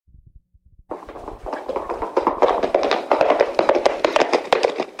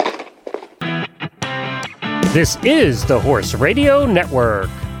This is the Horse Radio Network.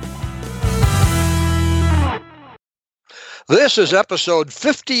 This is episode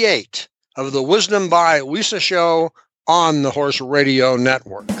 58 of the Wisdom by WISA show on the Horse Radio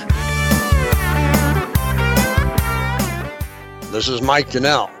Network. This is Mike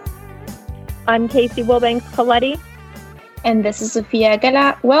Donnell. I'm Casey Wilbanks-Coletti. And this is Sophia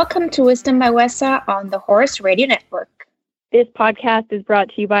Aguilar. Welcome to Wisdom by WESA on the Horse Radio Network. This podcast is brought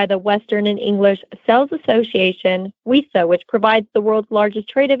to you by the Western and English Sales Association, WESA, which provides the world's largest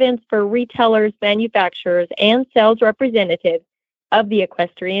trade events for retailers, manufacturers, and sales representatives of the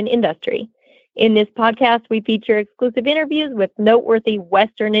equestrian industry. In this podcast, we feature exclusive interviews with noteworthy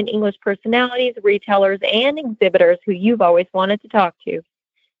Western and English personalities, retailers, and exhibitors who you've always wanted to talk to.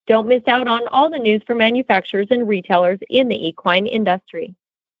 Don't miss out on all the news for manufacturers and retailers in the equine industry.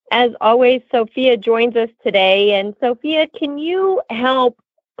 As always, Sophia joins us today. And Sophia, can you help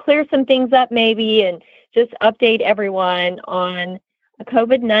clear some things up maybe and just update everyone on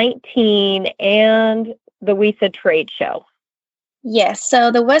COVID-19 and the WESA trade show? Yes, so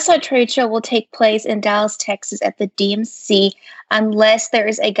the WESA trade show will take place in Dallas, Texas at the DMC unless there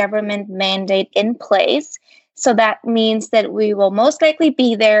is a government mandate in place. So that means that we will most likely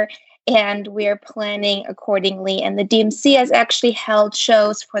be there, and we are planning accordingly. And the DMC has actually held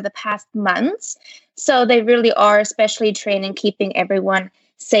shows for the past months. So they really are especially trained in keeping everyone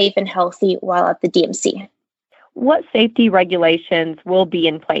safe and healthy while at the DMC. What safety regulations will be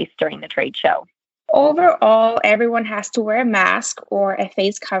in place during the trade show? Overall, everyone has to wear a mask or a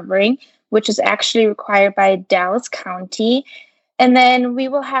face covering, which is actually required by Dallas County. And then we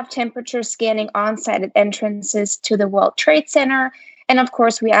will have temperature scanning on-site at entrances to the World Trade Center. And of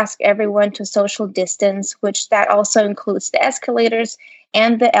course, we ask everyone to social distance, which that also includes the escalators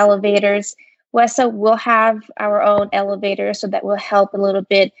and the elevators. WESA will have our own elevators, so that will help a little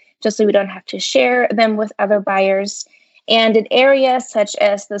bit, just so we don't have to share them with other buyers. And in areas such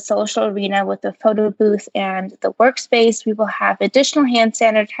as the social arena with the photo booth and the workspace, we will have additional hand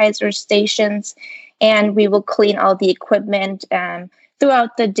sanitizer stations, and we will clean all the equipment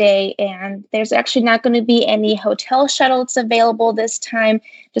throughout the day. And there's actually not going to be any hotel shuttles available this time,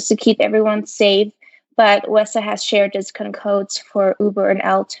 just to keep everyone safe. But WESA has shared discount codes for Uber and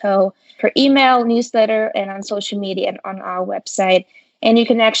Alto per email, newsletter, and on social media and on our website. And you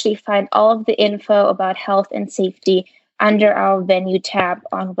can actually find all of the info about health and safety under our venue tab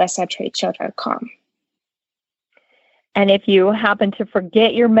on wesatradeshow.com. And if you happen to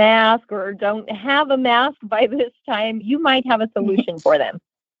forget your mask or don't have a mask by this time, you might have a solution for them.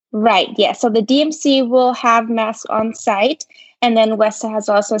 Right, yeah. So the DMC will have masks on site. And then WESA has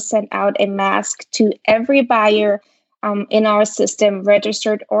also sent out a mask to every buyer in our system,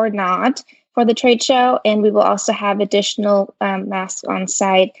 registered or not, for the trade show. And we will also have additional masks on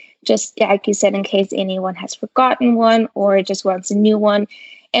site, just like you said, in case anyone has forgotten one or just wants a new one.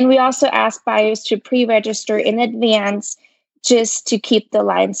 And we also ask buyers to pre-register in advance, just to keep the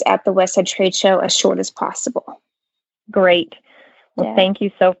lines at the WESA trade show as short as possible. Great. Well, Thank you,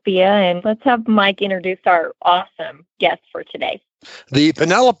 Sophia. And let's have Mike introduce our awesome guest for today. The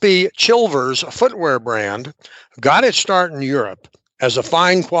Penelope Chilvers footwear brand got its start in Europe as a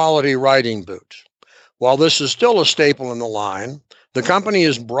fine quality riding boot. While this is still a staple in the line, the company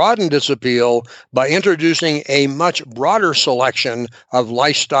has broadened its appeal by introducing a much broader selection of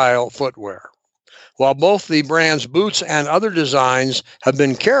lifestyle footwear. While both the brand's boots and other designs have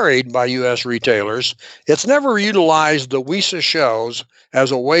been carried by U.S. retailers, it's never utilized the WESA shows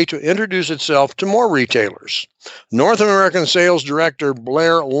as a way to introduce itself to more retailers. North American Sales Director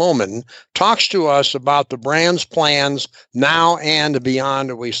Blair Lohman talks to us about the brand's plans now and beyond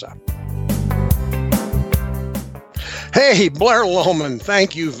WESA. Hey, Blair Lohman,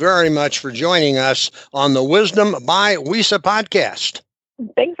 thank you very much for joining us on the Wisdom by WESA podcast.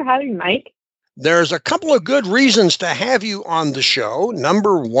 Thanks for having me, Mike. There's a couple of good reasons to have you on the show.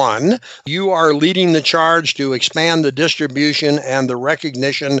 Number one, you are leading the charge to expand the distribution and the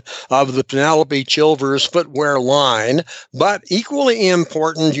recognition of the Penelope Chilvers footwear line. But equally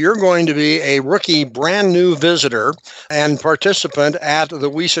important, you're going to be a rookie, brand new visitor and participant at the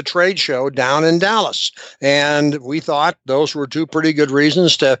WESA trade show down in Dallas. And we thought those were two pretty good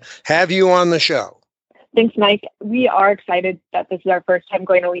reasons to have you on the show. Thanks, Mike. We are excited that this is our first time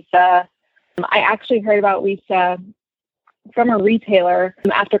going to WESA. I actually heard about WESA from a retailer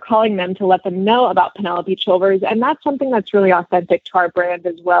after calling them to let them know about Penelope Chilvers. And that's something that's really authentic to our brand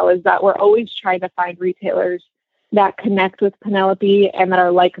as well, is that we're always trying to find retailers that connect with Penelope and that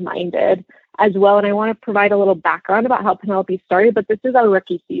are like-minded as well. And I want to provide a little background about how Penelope started, but this is our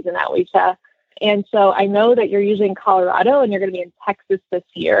rookie season at WESA. And so I know that you're usually in Colorado and you're going to be in Texas this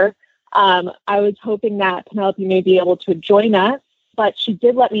year. I was hoping that Penelope may be able to join us, but she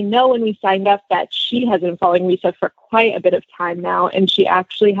did let me know when we signed up that she has been following WISA for quite a bit of time now, and she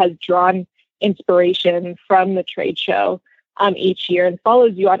actually has drawn inspiration from the trade show each year and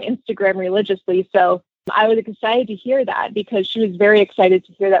follows you on Instagram religiously. So I was excited to hear that because she was very excited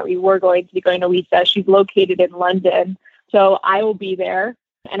to hear that we were going to be going to WISA. She's located in London, so I will be there,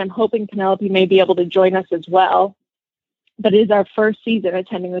 and I'm hoping Penelope may be able to join us as well. But it is our first season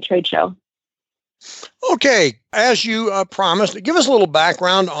attending the trade show. Okay, as you promised, give us a little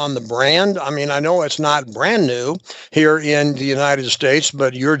background on the brand. I mean, I know it's not brand new here in the United States,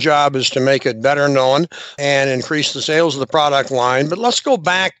 but your job is to make it better known and increase the sales of the product line. But let's go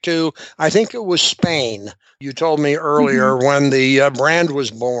back to, I think it was Spain. You told me earlier when the brand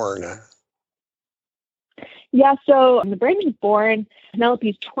was born. Yeah, so the brand was born in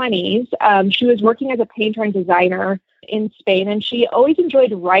Penelope's 20s. She was working as a painter and designer in Spain, and she always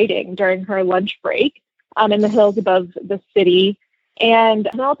enjoyed writing during her lunch break in the hills above the city. And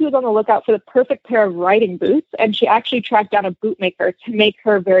Penelope was on the lookout for the perfect pair of writing boots, and she actually tracked down a bootmaker to make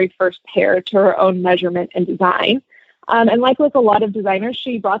her very first pair to her own measurement and design. And like with a lot of designers,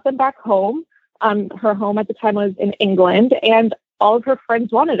 she brought them back home. Her home at the time was in England, and all of her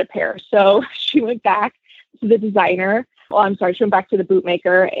friends wanted a pair. So she went back to the designer. She went back to the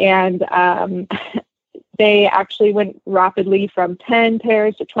bootmaker, and they actually went rapidly from 10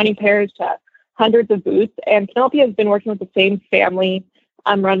 pairs to 20 pairs to hundreds of boots. And Penelope has been working with the same family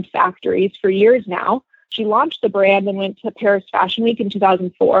run factories for years now. She launched the brand and went to Paris Fashion Week in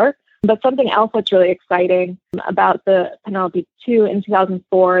 2004. But something else that's really exciting about the Penelope 2 in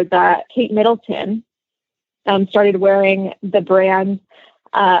 2004, that Kate Middleton started wearing the brand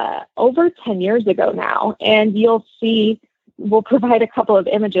over 10 years ago now. And you'll see, we'll provide a couple of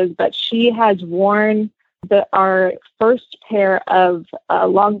images, but she has worn our first pair of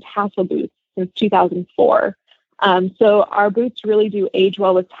long tassel boots since 2004. So our boots really do age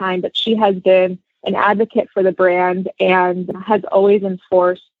well with time, but she has been an advocate for the brand and has always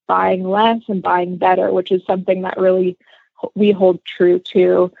enforced buying less and buying better, which is something that really we hold true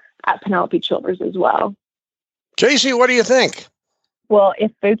to at Penelope Chilvers as well. Casey, what do you think? Well,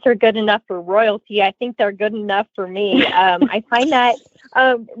 if boots are good enough for royalty, I think they're good enough for me. I find that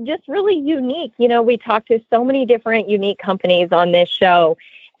just really unique. You know, we talk to so many different unique companies on this show,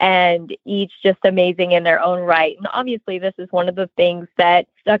 and each just amazing in their own right. And obviously, this is one of the things that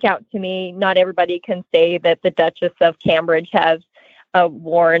stuck out to me. Not everybody can say that the Duchess of Cambridge has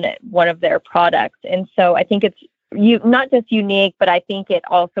worn one of their products. And so I think it's not just unique, but I think it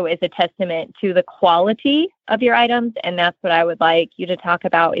also is a testament to the quality of your items. And that's what I would like you to talk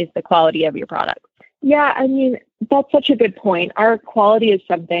about, is the quality of your products. Yeah, I mean, that's such a good point. Our quality is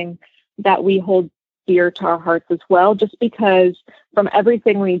something that we hold dear to our hearts as well, just because from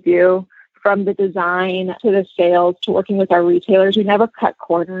everything we do, from the design to the sales to working with our retailers, we never cut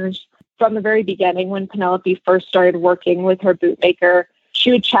corners. From the very beginning, when Penelope first started working with her bootmaker,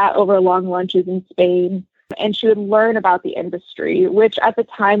 she would chat over long lunches in Spain, and she would learn about the industry, which at the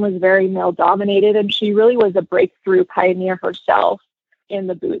time was very male dominated. And she really was a breakthrough pioneer herself in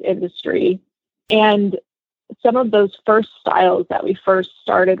the boot industry. And some of those first styles that we first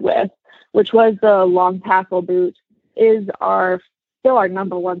started with, which was the long tassel boot, is still our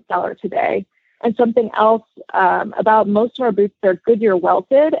number one seller today. And something else about most of our boots, they're Goodyear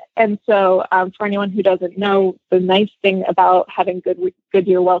welted. And so for anyone who doesn't know, the nice thing about having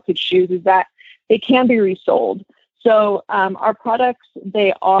Goodyear welted shoes is that they can be resold. So our products,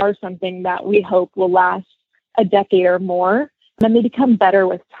 they are something that we hope will last a decade or more, and they become better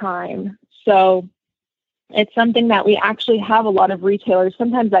with time. So it's something that we actually have a lot of retailers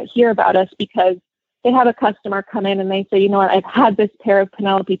sometimes that hear about us because they have a customer come in and they say, you know what, I've had this pair of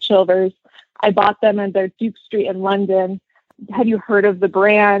Penelope Chilvers. I bought them at their Duke Street in London. Have you heard of the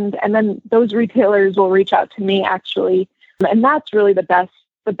brand? And then those retailers will reach out to me actually. And that's really the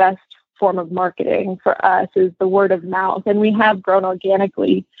best form of marketing for us, is the word of mouth. And we have grown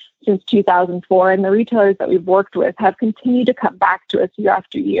organically since 2004. And the retailers that we've worked with have continued to come back to us year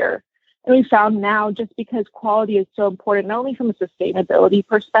after year. And we found now, just because quality is so important, not only from a sustainability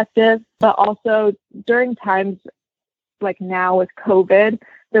perspective, but also during times like now with COVID,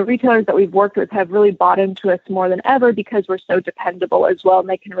 the retailers that we've worked with have really bought into us more than ever because we're so dependable as well, and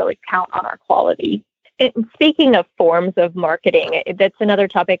they can really count on our quality. And speaking of forms of marketing, that's another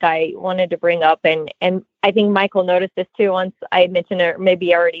topic I wanted to bring up. And I think Michael noticed this too once I mentioned it, or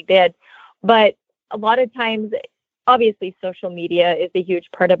maybe already did. But a lot of times, obviously, social media is a huge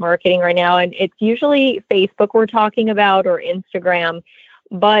part of marketing right now. And it's usually Facebook we're talking about, or Instagram.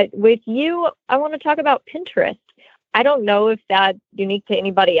 But with you, I want to talk about Pinterest. I don't know if that's unique to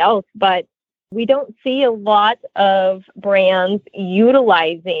anybody else, but we don't see a lot of brands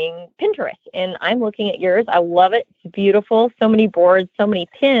utilizing Pinterest. And I'm looking at yours. I love it. It's beautiful. So many boards, so many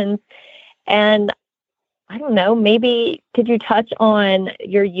pins. And I don't know, maybe could you touch on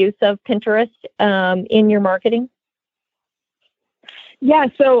your use of Pinterest in your marketing? Yeah,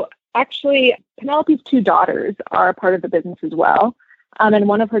 so actually, Penelope's 2 daughters are a part of the business as well. And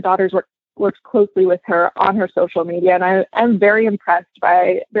one of her daughters works closely with her on her social media. And I am very impressed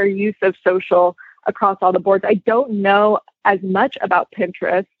by their use of social across all the boards. I don't know as much about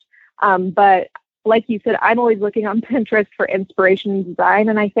Pinterest, but like you said, I'm always looking on Pinterest for inspiration and design.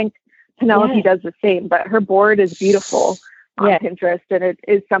 And I think Penelope does the same, but her board is beautiful on Pinterest, and it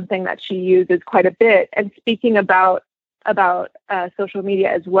is something that she uses quite a bit. And speaking about social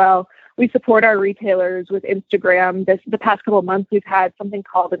media as well, we support our retailers with Instagram. The past couple of months, we've had something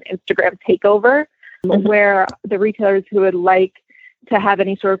called an Instagram takeover, where the retailers who would like to have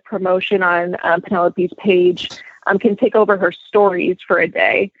any sort of promotion on Penelope's page can take over her stories for a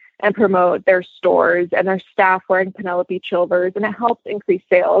day and promote their stores and their staff wearing Penelope Chilvers, and it helps increase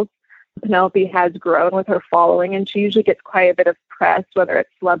sales. Penelope has grown with her following, and she usually gets quite a bit of press, whether it's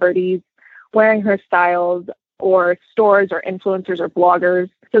celebrities wearing her styles or stores or influencers or bloggers.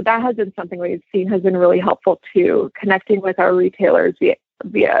 So that has been something we've seen has been really helpful too, connecting with our retailers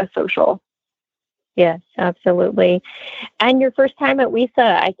via social. Yes, absolutely. And your first time at WISA,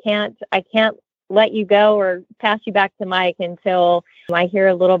 I can't let you go or pass you back to Mike until I hear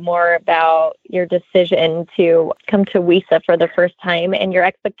a little more about your decision to come to WISA for the first time and your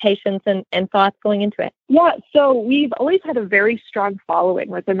expectations and thoughts going into it. Yeah, so we've always had a very strong following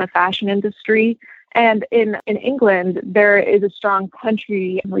within the fashion industry. And in England, there is a strong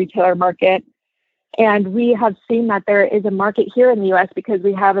country retailer market. And we have seen that there is a market here in the U.S. because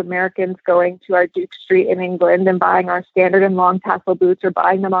we have Americans going to our Duke Street in England and buying our standard and long tassel boots or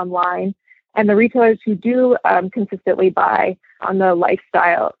buying them online. And the retailers who do consistently buy on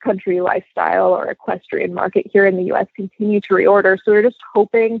the country lifestyle or equestrian market here in the U.S. continue to reorder. So we're just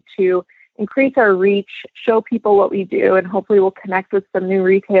hoping to increase our reach, show people what we do, and hopefully we'll connect with some new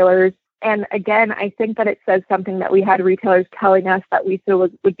retailers. And again, I think that it says something that we had retailers telling us that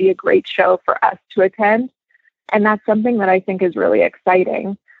WISA would be a great show for us to attend. And that's something that I think is really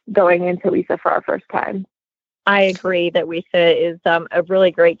exciting going into WISA for our first time. I agree that WISA is a really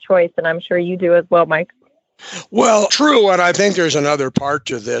great choice, and I'm sure you do as well, Mike. Well, true, and I think there's another part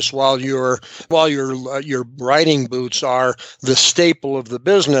to this. While your riding boots are the staple of the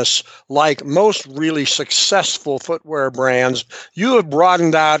business, like most really successful footwear brands, you have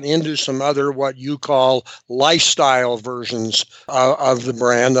broadened out into some other what you call lifestyle versions of the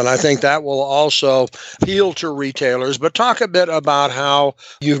brand, and I think that will also appeal to retailers. But talk a bit about how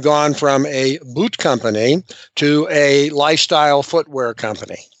you've gone from a boot company to a lifestyle footwear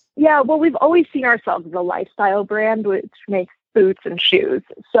company. Yeah, well, we've always seen ourselves as a lifestyle brand, which makes boots and shoes.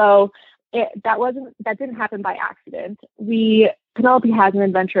 So that didn't happen by accident. Penelope has an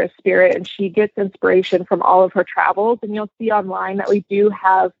adventurous spirit, and she gets inspiration from all of her travels. And you'll see online that we do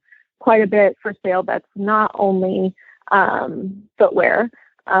have quite a bit for sale that's not only footwear.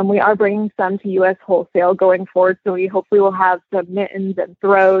 We are bringing some to U.S. wholesale going forward, so we hopefully will have some mittens and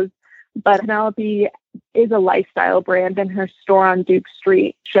throws. But Penelope is a lifestyle brand, and her store on Duke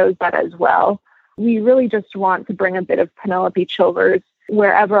Street shows that as well. We really just want to bring a bit of Penelope Chilvers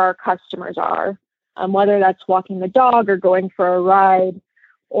wherever our customers are, whether that's walking the dog or going for a ride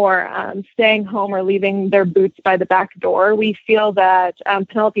or staying home or leaving their boots by the back door. We feel that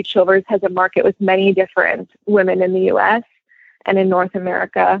Penelope Chilvers has a market with many different women in the U.S. and in North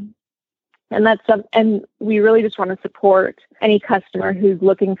America. And we really just want to support any customer who's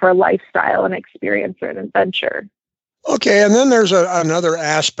looking for a lifestyle, an experience, or an adventure. Okay, and then there's another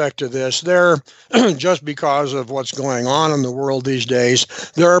aspect to this. Just because of what's going on in the world these days,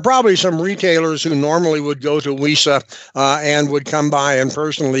 there are probably some retailers who normally would go to WISA and would come by and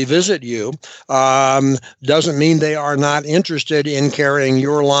personally visit you. Doesn't mean they are not interested in carrying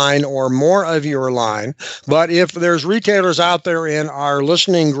your line or more of your line. But if there's retailers out there in our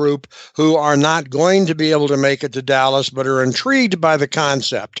listening group who are not going to be able to make it to Dallas, but are intrigued by the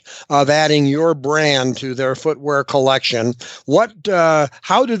concept of adding your brand to their footwear collection,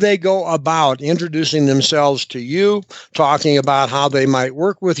 how do they go about introducing themselves to you, talking about how they might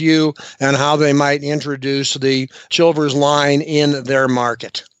work with you, and how they might introduce the Chilvers line in their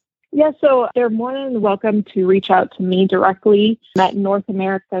market? Yeah, so they're more than welcome to reach out to me directly at North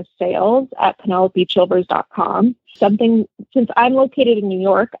America Sales at PenelopeChilvers.com. Since I'm located in New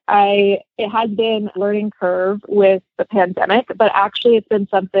York, it has been a learning curve with the pandemic, but actually it's been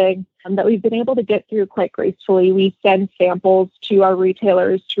something that we've been able to get through quite gracefully. We send samples to our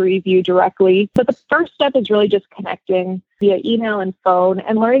retailers to review directly. But the first step is really just connecting via email and phone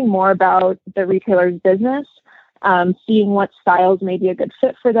and learning more about the retailer's business. Seeing what styles may be a good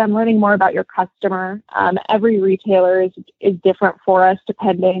fit for them, learning more about your customer. Every retailer is different for us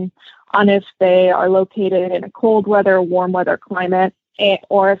depending on if they are located in a cold weather, warm weather climate,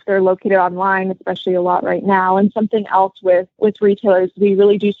 or if they're located online, especially a lot right now. And something else with retailers, we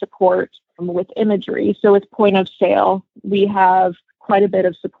really do support with imagery. So with point of sale, we have quite a bit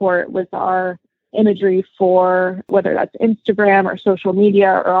of support with our imagery for whether that's Instagram or social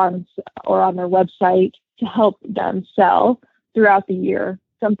media or on their website, to help them sell throughout the year.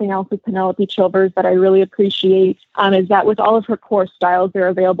 Something else with Penelope Chilvers that I really appreciate is that with all of her core styles, they're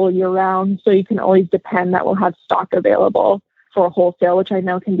available year-round, so you can always depend that we'll have stock available for wholesale, which I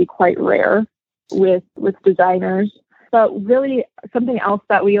know can be quite rare with designers. But really, something else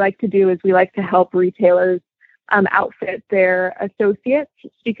that we like to do is we like to help retailers outfit their associates,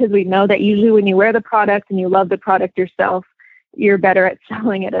 because we know that usually when you wear the product and you love the product yourself, you're better at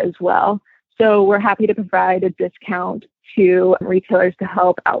selling it as well. So we're happy to provide a discount to retailers to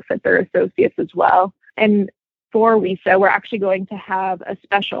help outfit their associates as well. And for WISA, we're actually going to have a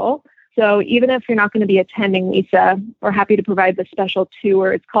special. So even if you're not going to be attending WISA, we're happy to provide the special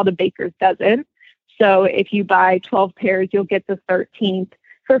tour. It's called a Baker's Dozen. So if you buy 12 pairs, you'll get the 13th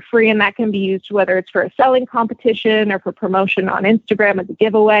for free. And that can be used whether it's for a selling competition or for promotion on Instagram as a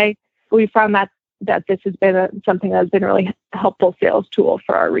giveaway. We found that this has been something that has been a really helpful sales tool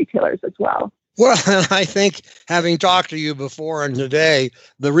for our retailers as well. Well, I think having talked to you before and today,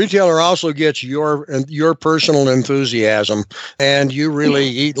 the retailer also gets your personal enthusiasm, and you really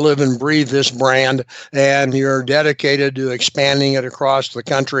eat, live, and breathe this brand, and you're dedicated to expanding it across the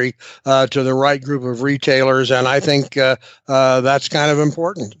country to the right group of retailers, and I think that's kind of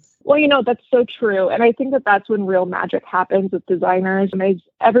important. Well, that's so true, and I think that's when real magic happens with designers. And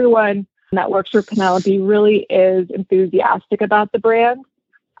everyone that works for Penelope really is enthusiastic about the brand.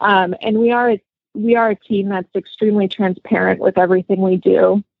 And we are a team that's extremely transparent with everything we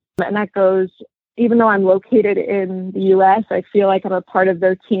do. And that goes, even though I'm located in the US, I feel like I'm a part of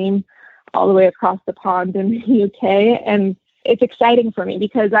their team all the way across the pond in the UK. And it's exciting for me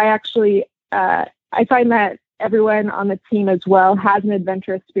because I actually, I find that everyone on the team as well has an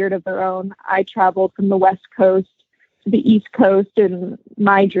adventurous spirit of their own. I traveled from the West Coast to the East Coast in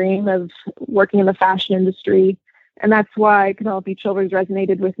my dream of working in the fashion industry. And that's why Penelope Chilvers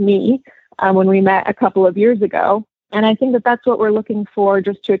resonated with me when we met a couple of years ago. And I think that's what we're looking for,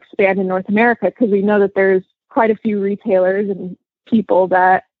 just to expand in North America, because we know that there's quite a few retailers and people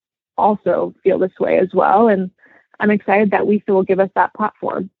that also feel this way as well. And I'm excited that WISA will give us that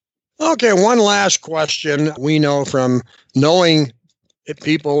platform. Okay, one last question. We know from knowing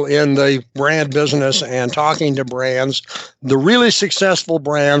people in the brand business and talking to brands, the really successful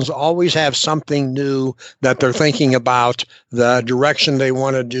brands always have something new that they're thinking about, the direction they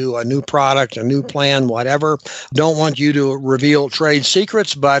want to do, a new product, a new plan, whatever. Don't want you to reveal trade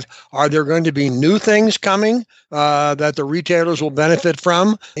secrets, but are there going to be new things coming that the retailers will benefit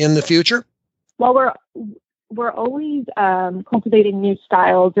from in the future? Well, we're always cultivating new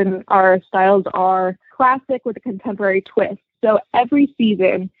styles, and our styles are classic with a contemporary twist. So every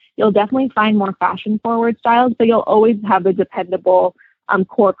season, you'll definitely find more fashion-forward styles, but you'll always have the dependable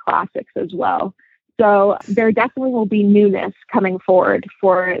core classics as well. So there definitely will be newness coming forward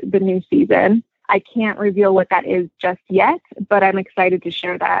for the new season. I can't reveal what that is just yet, but I'm excited to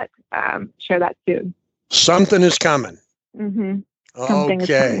share that soon. Something is coming. Mm-hmm.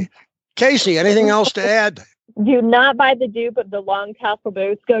 Okay. Casey, anything else to add? Do not buy the dupe of the long tassel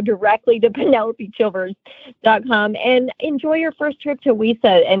boots. Go directly to PenelopeChilvers.com and enjoy your first trip to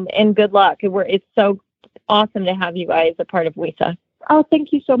WISA, and good luck. It's so awesome to have you guys a part of WISA. Oh,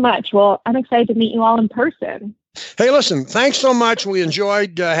 thank you so much. Well, I'm excited to meet you all in person. Hey, listen, thanks so much. We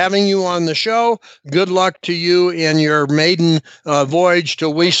enjoyed having you on the show. Good luck to you in your maiden voyage to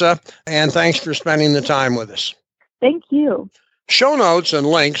WISA, and thanks for spending the time with us. Thank you. Show notes and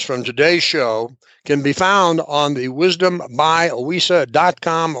links from today's show can be found on the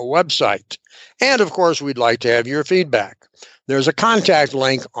wisdombywisa.com website. And of course, we'd like to have your feedback. There's a contact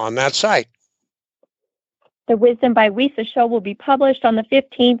link on that site. The Wisdom by WISA show will be published on the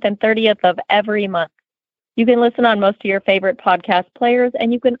 15th and 30th of every month. You can listen on most of your favorite podcast players,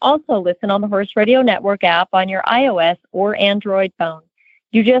 and you can also listen on the Horse Radio Network app on your iOS or Android phone.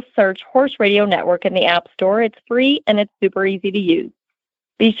 You just search Horse Radio Network in the App Store. It's free and it's super easy to use.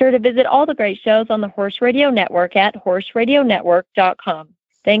 Be sure to visit all the great shows on the Horse Radio Network at horseradionetwork.com.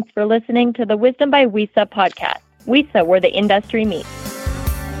 Thanks for listening to the Wisdom by WISA podcast. WISA, where the industry meets.